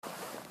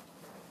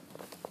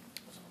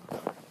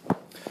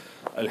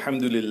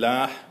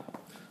Alhamdulillah,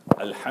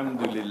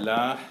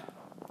 Alhamdulillah,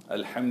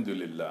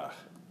 Alhamdulillah.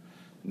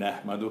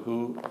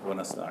 Nahmaduhu wa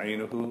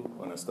nasta'inuhu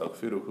wa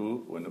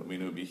nastaghfiruhu wa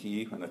nu'minu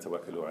bihi wa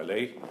natawakkalu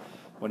alayh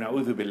wa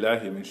na'udhu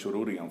billahi min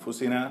shururi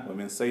anfusina wa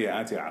min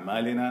sayyiati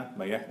a'malina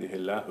man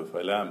yahdihillahu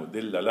fala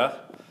mudilla lah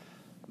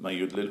man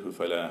yudlilhu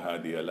fala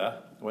hadiya lah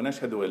wa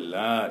nashhadu an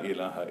la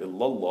ilaha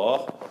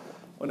illallah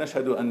wa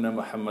nashhadu anna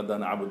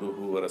Muhammadan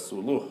 'abduhu wa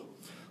rasuluh.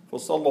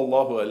 فصلى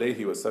الله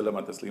عليه وسلم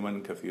تسليما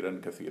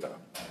كثيرا كثيرا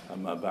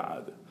أما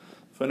بعد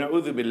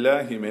فنعوذ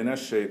بالله من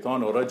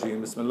الشيطان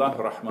الرجيم بسم الله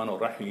الرحمن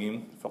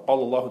الرحيم فقال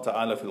الله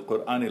تعالى في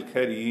القرآن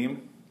الكريم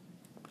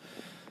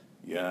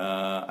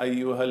يا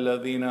أيها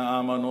الذين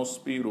آمنوا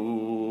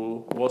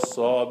اصبروا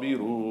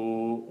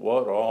وصابروا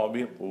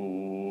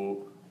ورابطوا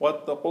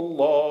واتقوا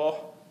الله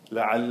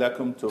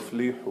لعلكم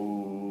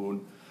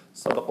تفلحون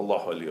صدق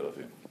الله العلي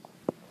العظيم.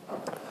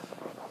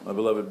 My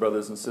beloved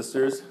brothers and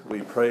sisters,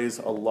 we praise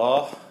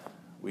Allah.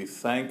 We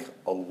thank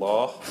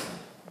Allah,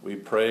 we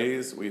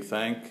praise, we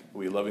thank,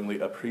 we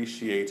lovingly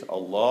appreciate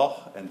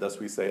Allah, and thus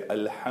we say,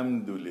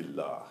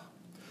 Alhamdulillah.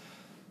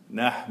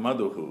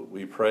 Nahmaduhu,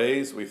 we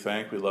praise, we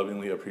thank, we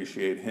lovingly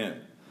appreciate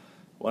Him.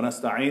 Wa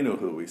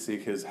nasta'inuhu, we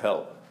seek His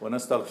help. Wa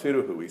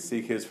nastaghfiruhu, we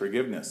seek His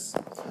forgiveness.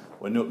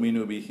 Wa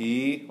nu'minu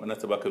bihi, wa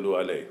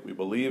natawakkalu alayh. We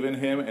believe in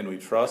Him, and we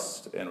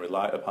trust and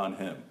rely upon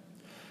Him.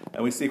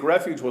 And we seek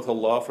refuge with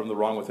Allah from the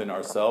wrong within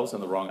ourselves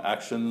and the wrong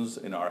actions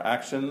in our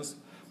actions.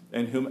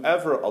 And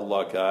whomever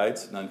Allah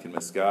guides, none can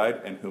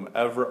misguide. And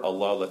whomever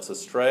Allah lets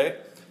astray,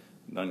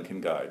 none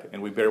can guide.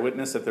 And we bear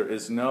witness that there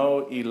is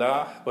no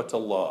ilah but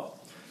Allah.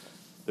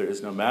 There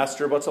is no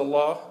master but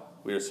Allah.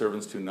 We are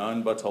servants to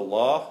none but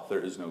Allah. There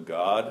is no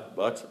God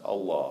but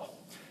Allah.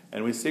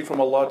 And we seek from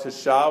Allah to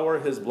shower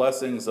His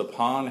blessings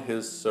upon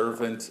His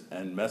servant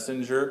and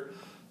messenger,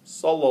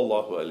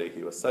 sallallahu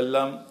alayhi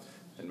wasallam,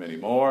 and many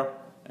more,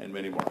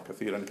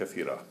 kathiran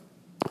kathira.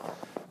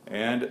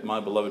 And my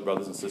beloved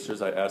brothers and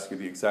sisters, I ask you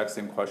the exact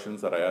same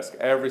questions that I ask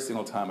every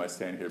single time I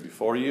stand here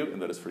before you,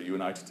 and that is for you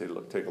and I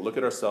to take a look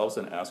at ourselves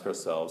and ask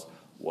ourselves,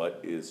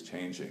 what is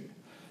changing?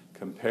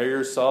 Compare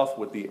yourself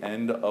with the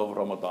end of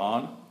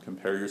Ramadan.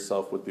 Compare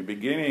yourself with the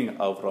beginning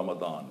of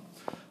Ramadan.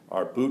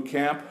 Our boot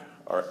camp,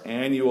 our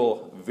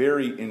annual,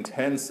 very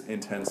intense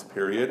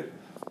period.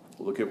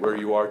 Look at where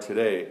you are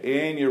today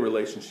in your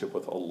relationship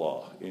with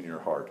Allah, in your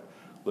heart.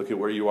 Look at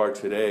where you are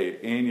today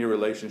in your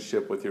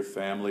relationship with your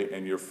family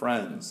and your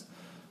friends.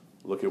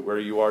 Look at where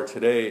you are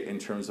today in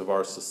terms of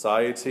our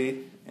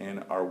society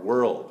and our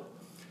world.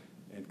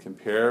 And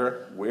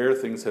compare where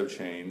things have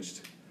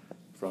changed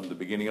from the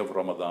beginning of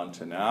Ramadan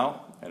to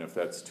now. And if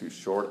that's too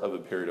short of a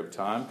period of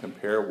time,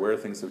 compare where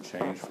things have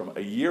changed from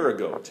a year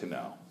ago to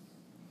now.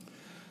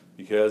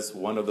 Because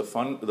one of the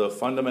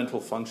fundamental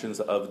functions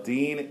of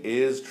deen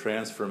is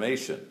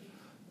transformation.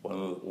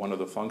 One of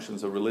the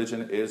functions of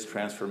religion is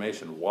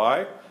transformation.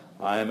 Why?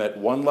 I am at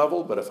one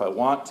level, but if I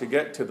want to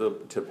get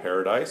to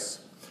paradise,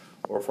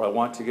 or if I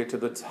want to get to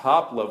the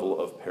top level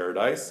of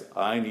paradise,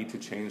 I need to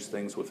change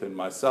things within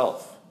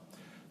myself.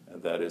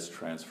 And that is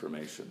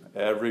transformation.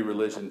 Every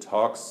religion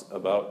talks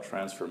about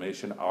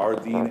transformation. Our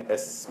deen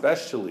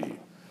especially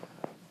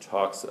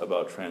talks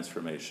about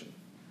transformation.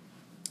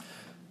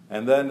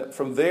 And then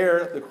from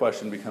there, the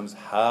question becomes,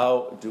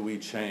 how do we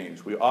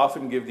change? We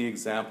often give the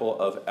example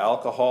of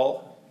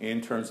alcohol in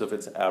terms of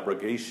its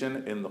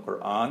abrogation in the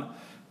Quran,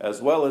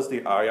 as well as the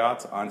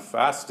ayat on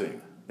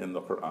fasting in the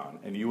Quran.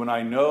 And you and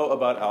I know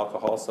about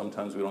alcohol.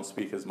 Sometimes we don't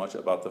speak as much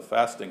about the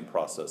fasting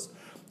process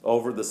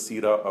over the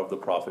seerah of the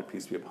Prophet,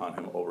 peace be upon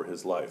him, over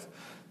his life.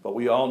 But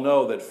we all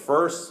know that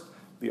first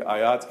the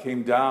ayat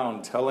came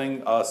down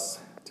telling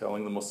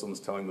the Muslims,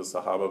 telling the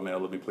Sahaba, may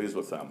Allah be pleased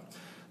with them,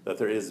 that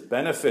there is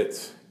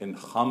benefit in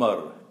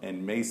khamar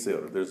and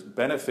maisir. There's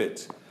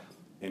benefit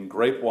in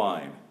grape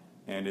wine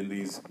and in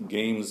these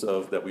games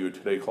that we would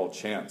today call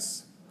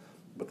chance.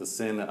 But the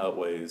sin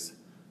outweighs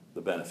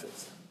the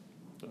benefits.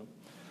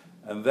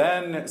 And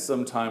then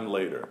sometime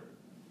later,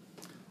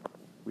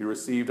 we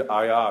received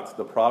ayat.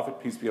 The Prophet,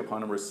 peace be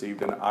upon him,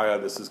 received an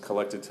ayat. This is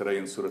collected today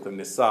in Surah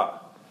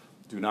An-Nisa.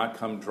 Do not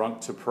come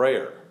drunk to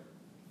prayer.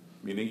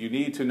 Meaning you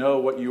need to know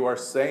what you are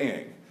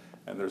saying.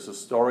 And there's a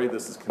story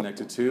this is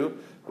connected to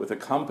with a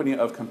company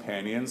of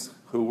companions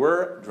who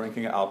were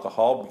drinking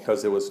alcohol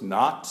because it was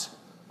not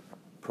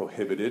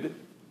prohibited.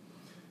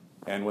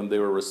 And when they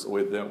were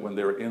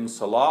in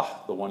Salah,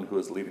 the one who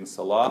was leading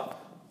Salah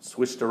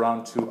switched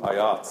around to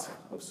ayat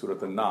of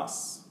Surah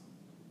An-Nas.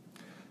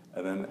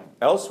 And then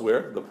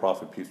elsewhere, the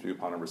Prophet, peace be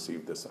upon him,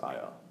 received this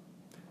ayah.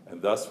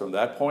 And thus, from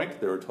that point,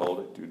 they were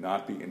told, do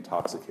not be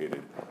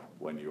intoxicated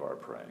when you are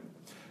praying.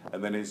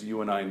 And then, as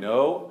you and I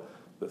know,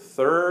 the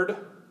third,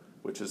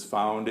 which is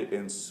found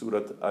in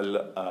Surah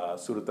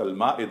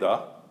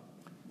Al-Ma'idah,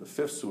 the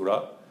fifth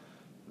surah,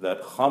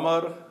 that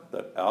khamar,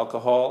 that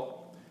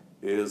alcohol,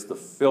 is the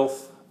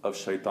filth of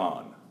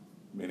shaitan,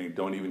 meaning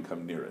don't even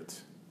come near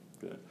it.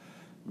 Okay?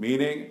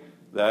 Meaning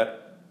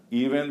that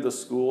even the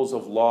schools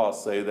of law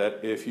say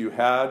that if you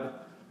had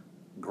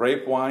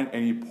grape wine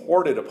and you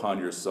poured it upon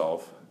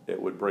yourself,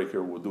 it would break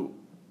your wudu.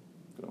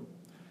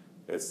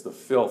 Okay? It's the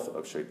filth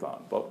of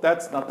shaitan. But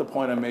that's not the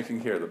point I'm making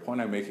here. The point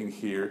I'm making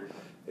here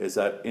is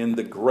that in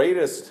the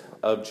greatest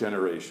of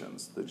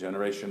generations, the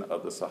generation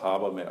of the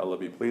Sahaba, may Allah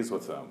be pleased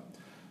with them,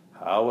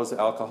 how was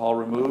alcohol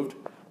removed?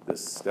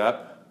 This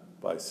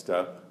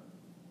step-by-step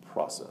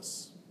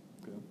process.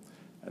 Okay?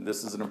 And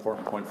this is an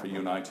important point for you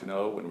and I to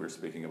know when we're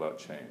speaking about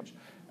change.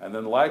 And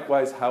then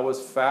likewise, how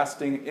was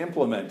fasting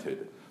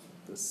implemented?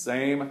 The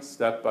same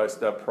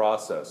step-by-step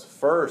process.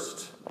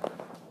 First,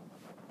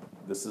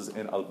 this is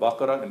in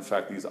Al-Baqarah. In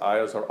fact, these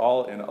ayahs are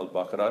all in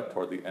Al-Baqarah,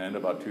 toward the end,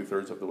 about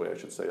 2/3 of the way, I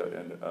should say,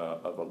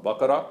 of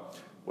Al-Baqarah,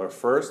 where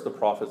first the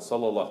Prophet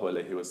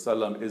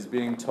ﷺ is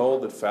being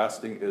told that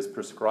fasting is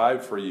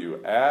prescribed for you,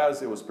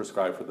 as it was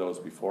prescribed for those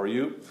before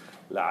you,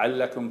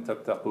 لَعَلَّكُمْ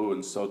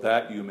تَتَّقُونَ, so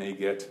that you may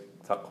get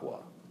taqwa.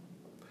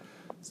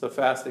 So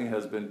fasting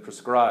has been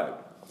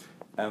prescribed.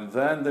 And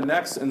then the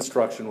next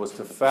instruction was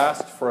to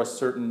fast for a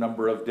certain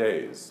number of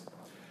days.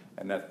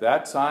 And at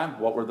that time,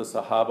 what were the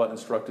Sahaba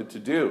instructed to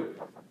do?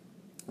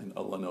 And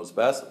Allah knows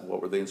best.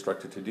 What were they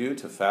instructed to do?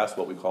 To fast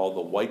what we call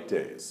the white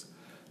days.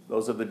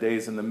 Those are the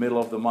days in the middle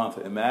of the month.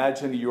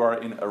 Imagine you are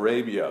in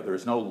Arabia.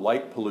 There's no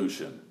light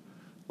pollution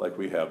like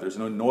we have. There's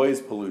no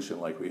noise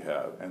pollution like we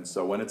have. And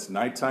so when it's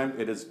nighttime,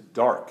 it is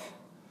dark.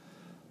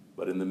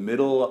 But in the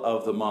middle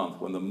of the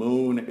month, when the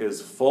moon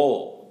is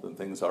full, when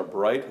things are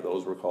bright,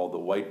 those were called the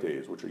white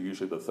days, which are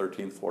usually the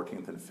 13th,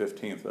 14th, and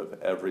 15th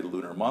of every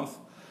lunar month,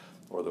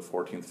 or the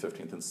 14th,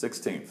 15th, and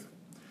 16th.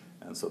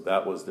 And so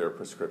that was their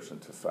prescription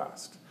to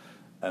fast.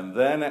 And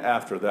then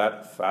after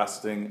that,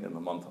 fasting in the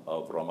month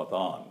of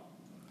Ramadan,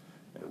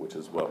 which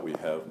is what we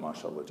have,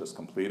 mashallah, just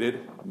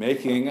completed,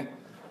 making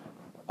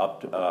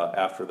up to,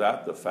 after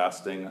that the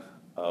fasting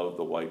of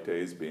the white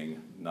days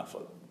being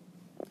nafil.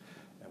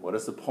 And what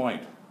is the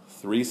point?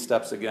 3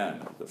 steps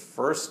again. The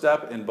first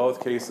step in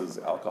both cases,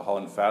 alcohol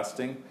and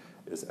fasting,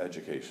 is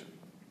education.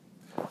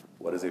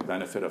 What is a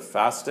benefit of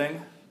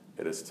fasting?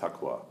 It is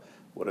taqwa.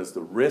 What is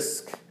the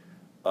risk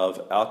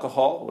of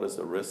alcohol? What is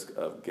the risk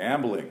of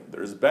gambling?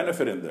 There's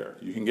benefit in there.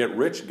 You can get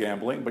rich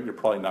gambling, but you're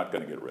probably not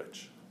going to get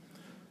rich.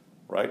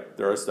 Right?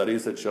 There are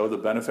studies that show the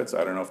benefits,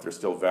 I don't know if they're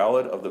still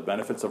valid, of the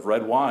benefits of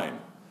red wine.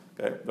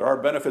 Okay? There are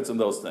benefits in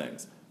those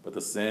things, but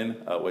the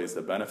sin outweighs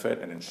the benefit,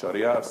 and in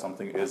Sharia, if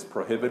something is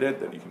prohibited,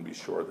 then you can be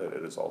sure that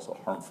it is also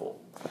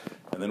harmful.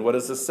 And then what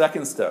is the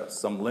second step?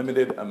 Some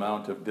limited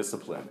amount of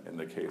discipline. In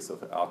the case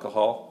of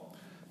alcohol,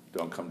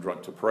 don't come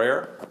drunk to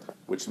prayer,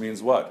 which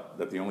means what?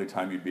 That the only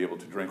time you'd be able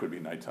to drink would be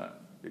nighttime,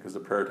 because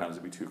the prayer times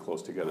would be too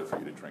close together for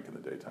you to drink in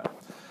the daytime.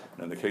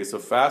 And in the case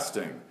of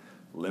fasting,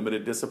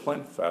 limited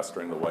discipline, fast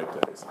during the white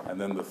days. And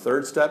then the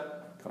third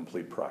step,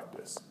 complete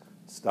practice.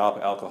 Stop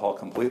alcohol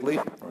completely,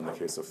 or in the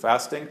case of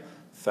fasting,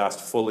 fast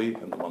fully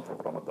in the month of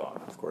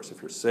Ramadan. Of course,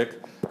 if you're sick,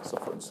 so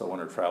forth and so on,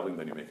 or traveling,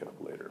 then you make it up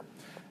later.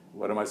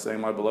 What am I saying,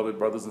 my beloved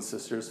brothers and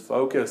sisters?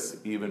 Focus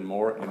even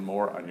more and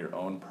more on your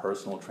own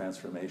personal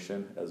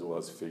transformation, as well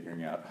as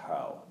figuring out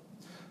how.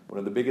 One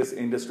of the biggest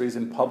industries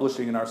in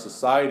publishing in our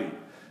society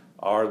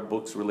are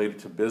books related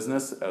to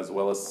business as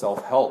well as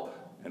self-help.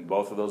 And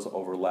both of those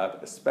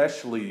overlap,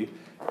 especially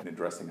in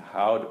addressing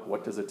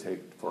what does it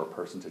take for a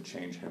person to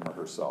change him or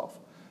herself.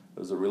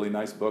 There's a really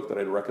nice book that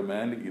I'd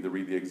recommend. Either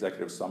read the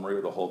executive summary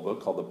or the whole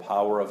book, called The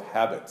Power of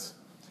Habits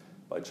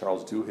by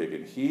Charles Duhigg.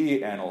 And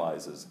he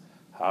analyzes,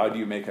 how do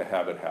you make a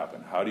habit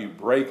happen? How do you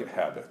break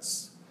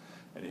habits?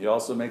 And he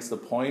also makes the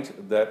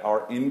point that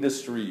our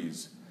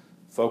industries,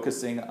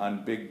 focusing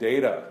on big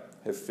data,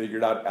 have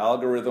figured out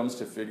algorithms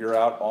to figure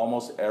out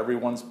almost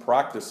everyone's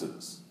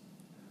practices.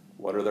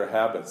 What are their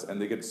habits?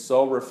 And they get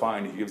so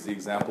refined. He gives the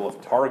example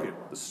of Target,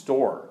 the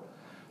store,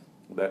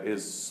 that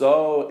is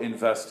so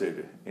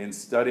invested in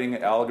studying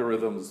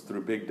algorithms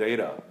through big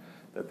data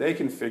that they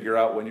can figure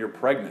out when you're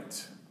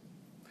pregnant.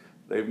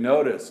 They've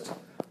noticed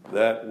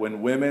that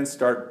when women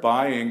start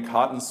buying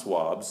cotton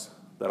swabs,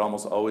 that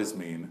almost always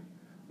means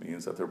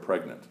that they're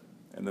pregnant.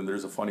 And then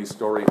there's a funny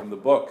story in the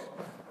book,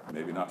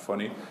 maybe not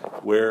funny,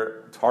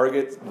 where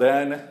Target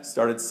then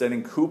started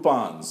sending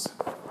coupons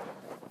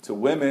to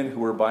women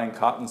who were buying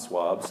cotton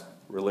swabs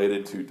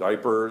related to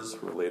diapers,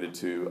 related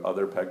to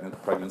other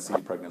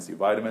pregnancy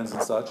vitamins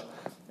and such.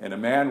 And a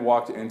man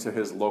walked into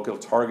his local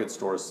Target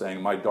store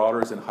saying, "My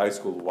daughter's in high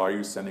school, why are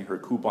you sending her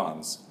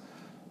coupons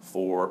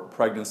for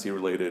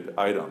pregnancy-related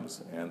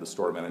items?" And the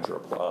store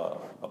manager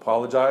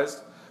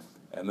apologized.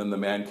 And then the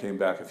man came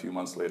back a few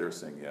months later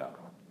saying, "Yeah,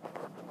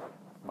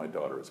 my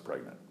daughter is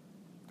pregnant."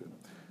 Good.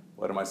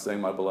 What am I saying,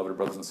 my beloved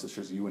brothers and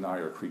sisters? You and I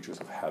are creatures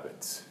of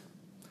habit.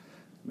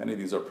 Many of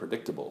these are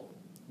predictable.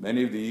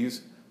 Many of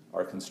these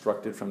are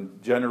constructed from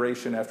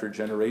generation after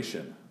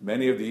generation.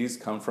 Many of these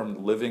come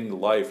from living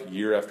life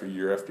year after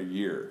year after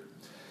year.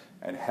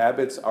 And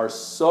habits are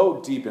so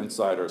deep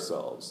inside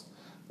ourselves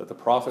that the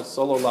Prophet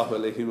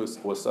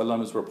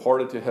ﷺ is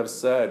reported to have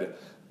said,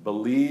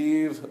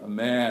 believe a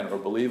man or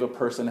believe a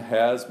person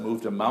has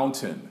moved a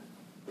mountain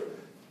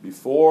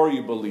before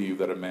you believe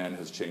that a man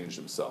has changed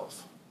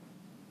himself.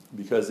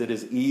 Because it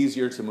is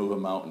easier to move a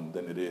mountain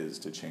than it is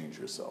to change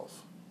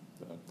yourself.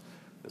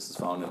 This is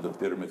found in the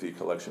Tirmidhi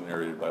collection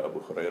narrated by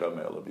Abu Hurairah,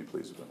 may Allah be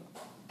pleased with him.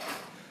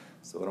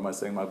 So what am I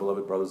saying, my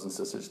beloved brothers and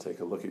sisters?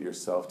 Take a look at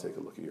yourself, take a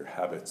look at your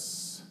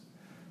habits,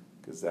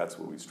 because that's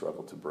what we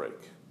struggle to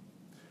break.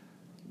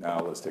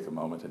 Now let's take a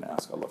moment and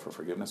ask Allah for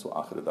forgiveness.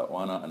 Wa akhiru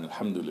da'wana and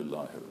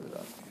alhamdulillahi rabbil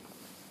alamin.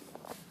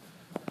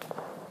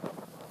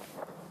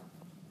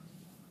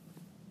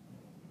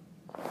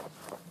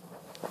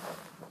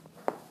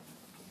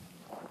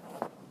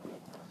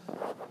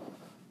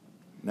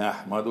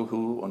 نحمده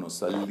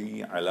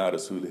ونصلي على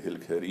رسوله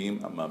الكريم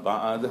أما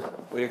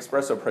بعد. We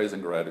express our praise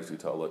and gratitude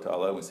to Allah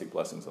Ta'ala, and we seek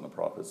blessings on the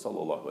Prophet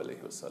sallallahu alaihi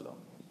wasallam.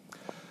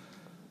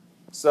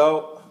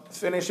 So,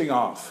 finishing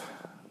off,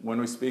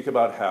 when we speak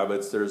about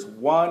habits, there's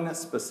one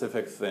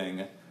specific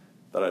thing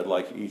that I'd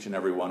like each and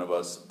every one of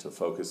us to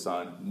focus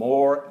on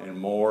more and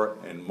more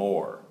and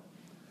more.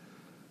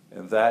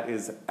 And that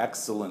is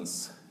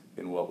excellence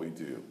in what we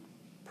do,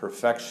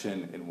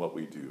 perfection in what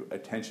we do,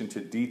 attention to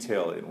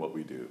detail in what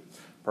we do.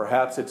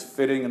 Perhaps it's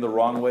fitting in the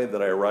wrong way that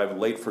I arrive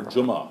late for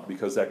Jummah,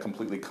 because that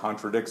completely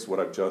contradicts what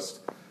I've just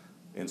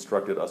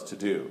instructed us to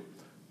do.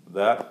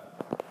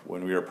 That,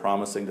 when we are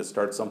promising to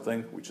start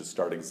something, we should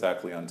start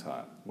exactly on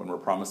time. When we're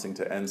promising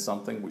to end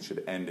something, we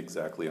should end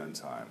exactly on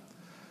time.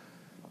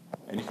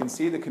 And you can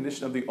see the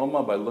condition of the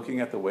ummah by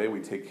looking at the way we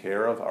take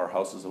care of our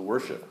houses of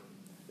worship.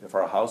 If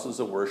our houses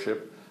of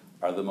worship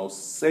are the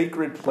most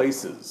sacred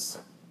places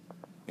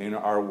in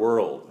our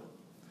world,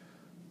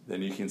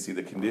 then you can see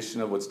the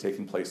condition of what's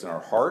taking place in our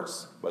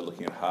hearts by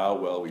looking at how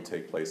well we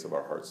take place of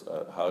our hearts,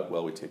 how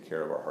well we take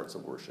care of our hearts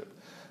of worship.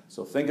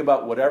 So think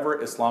about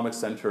whatever Islamic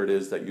center it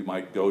is that you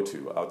might go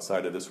to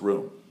outside of this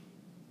room.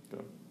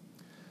 Okay.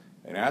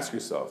 And ask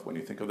yourself, when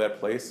you think of that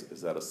place,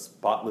 is that a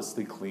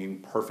spotlessly clean,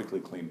 perfectly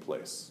clean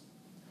place?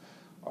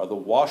 Are the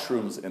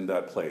washrooms in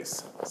that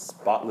place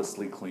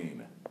spotlessly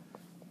clean,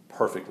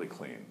 perfectly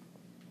clean?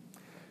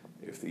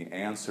 If the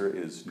answer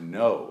is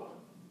no,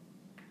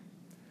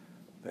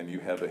 then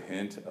you have a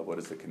hint of what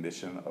is the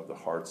condition of the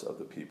hearts of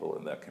the people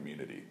in that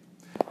community.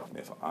 And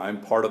if I'm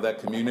part of that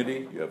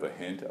community, you have a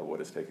hint of what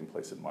is taking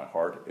place in my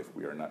heart if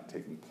we are not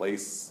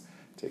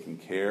taking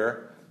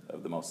care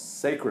of the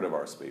most sacred of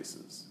our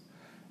spaces.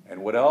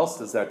 And what else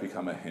does that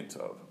become a hint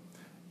of?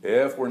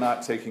 If we're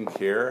not taking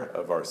care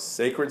of our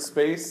sacred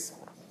space,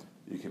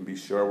 you can be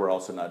sure we're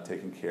also not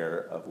taking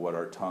care of what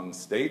our tongue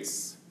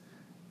states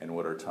and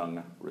what our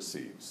tongue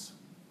receives.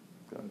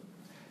 Good.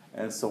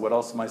 And so what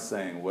else am I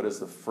saying? What is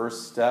the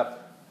first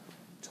step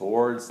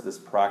towards this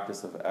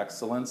practice of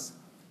excellence?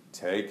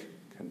 Take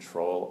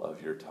control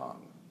of your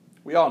tongue.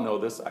 We all know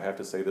this. I have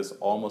to say this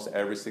almost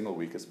every single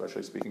week,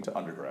 especially speaking to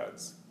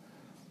undergrads.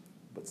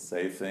 But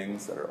say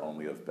things that are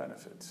only of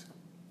benefit.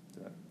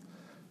 Okay?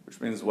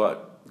 Which means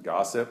what?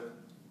 Gossip,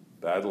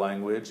 bad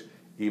language,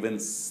 even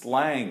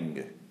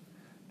slang.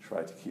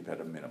 Try to keep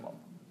at a minimum.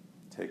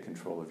 Take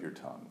control of your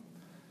tongue.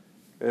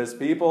 Because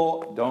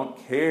people don't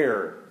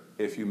care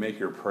if you make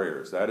your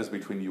prayers. That is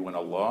between you and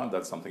Allah, and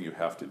that's something you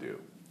have to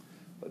do.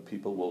 But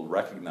people will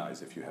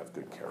recognize if you have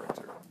good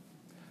character.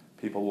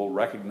 People will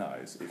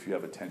recognize if you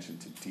have attention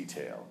to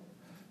detail.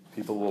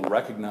 People will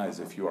recognize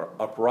if you are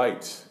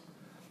upright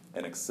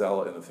and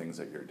excel in the things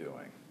that you're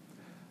doing.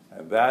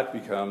 And that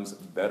becomes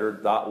better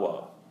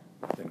da'wah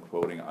than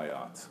quoting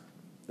ayat.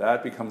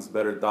 That becomes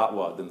better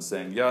da'wah than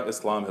saying, yeah,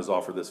 Islam has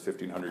offered this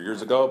 1,500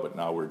 years ago, but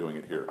now we're doing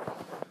it here.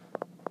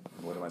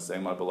 And what am I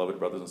saying, my beloved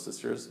brothers and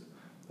sisters?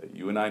 That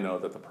you and I know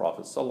that the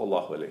Prophet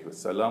sallallahu alaihi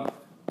wasallam,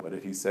 what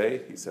did he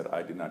say? He said,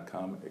 I did not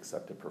come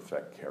except to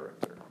perfect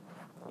character.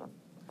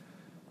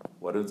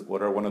 What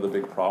are one of the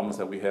big problems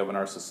that we have in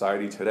our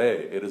society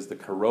today? It is the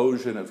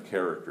corrosion of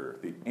character,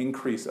 the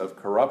increase of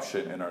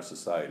corruption in our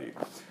society.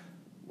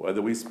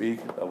 Whether we speak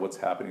of what's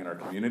happening in our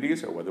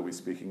communities, or whether we're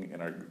speaking in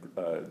our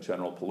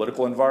general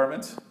political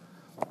environment,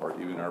 or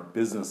even our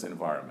business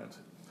environment.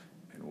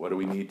 And what do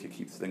we need to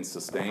keep things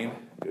sustained?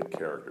 Good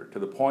character. To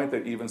the point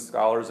that even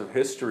scholars of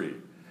history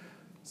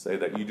say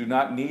that you do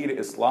not need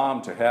Islam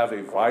to have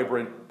a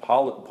vibrant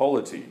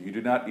polity. You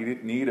do not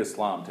need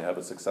Islam to have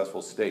a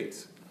successful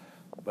state.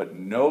 But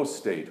no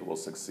state will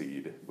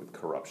succeed with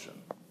corruption.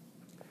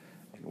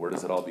 And where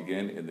does it all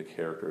begin? In the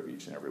character of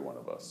each and every one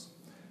of us.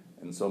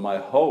 And so my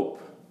hope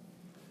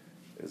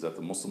is that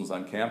the Muslims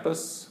on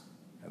campus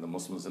and the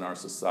Muslims in our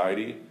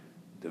society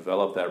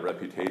develop that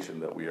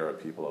reputation that we are a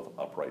people of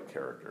upright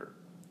character.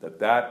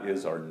 That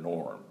is our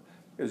norm.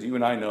 Because you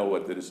and I know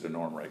what is the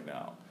norm right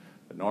now.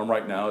 The norm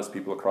right now is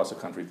people across the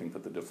country think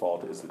that the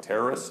default is the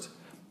terrorist,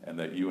 and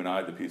that you and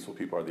I, the peaceful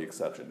people, are the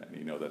exception. And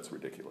you know that's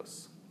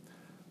ridiculous.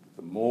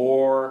 The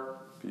more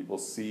people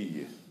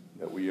see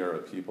that we are a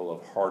people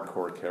of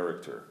hardcore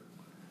character,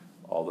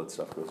 all that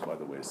stuff goes by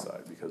the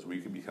wayside, because we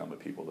can become a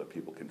people that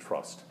people can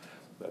trust.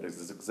 That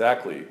is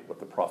exactly what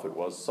the Prophet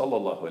was,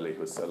 sallallahu alaihi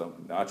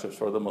wasallam, not just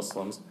for the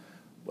Muslims,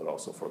 but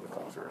also for the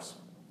Kafirs.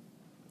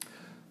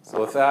 So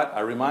with that,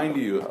 I remind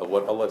you of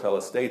what Allah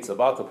Ta'ala states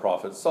about the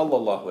Prophet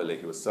Sallallahu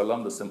Alaihi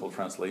Wasallam. The simple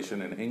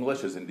translation in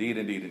English is indeed,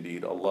 indeed,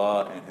 indeed,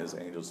 Allah and His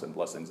angels send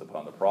blessings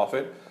upon the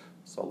Prophet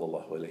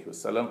Sallallahu Alaihi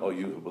Wasallam. O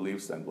you who believe,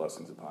 send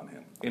blessings upon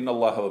him. Inna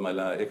Allah wa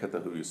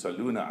malaikatahu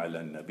yusalluna ala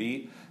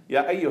nabi.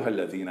 Ya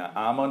ayyuhalladhina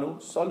amanu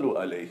sallu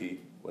alayhi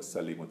wa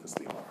sallimu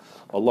taslima.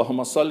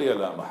 Allahumma salli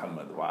ala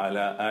Muhammad wa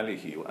ala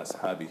alihi wa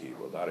ashabihi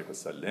wa barik wa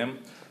sallim.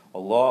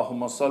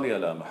 اللهم صل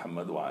على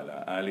محمد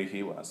وعلى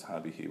آله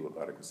وأصحابه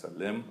وبارك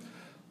وسلم.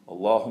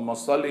 اللهم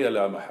صل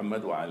على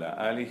محمد وعلى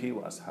آله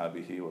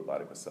وأصحابه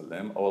وبارك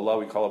وسلم. O Allah,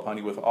 we call upon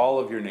you with all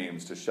of your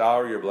names to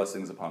shower your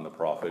blessings upon the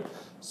Prophet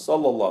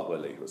sallallahu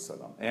alaihi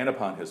wasallam, and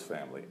upon his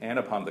family, and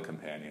upon the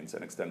companions,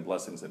 and extend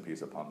blessings and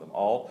peace upon them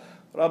all.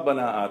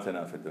 ربنا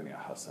آتنا في الدنيا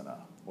حسنة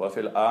وفي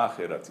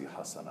الآخرة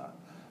حسنة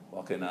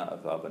وقنا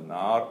عذاب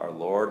النار. Our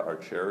Lord, our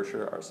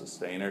cherisher, our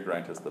sustainer,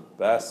 grant us the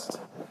best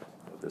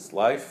of this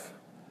life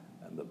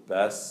and the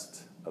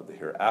best of the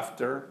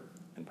hereafter,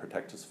 and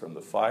protect us from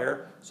the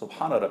fire.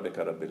 Subhana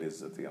rabbika rabbil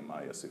izzati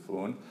amma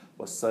yasifun,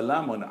 wa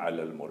salamun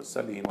ala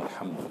al-mursaleen,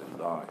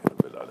 walhamdulillahi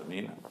rabbil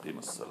alameen. Qim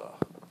as-salah.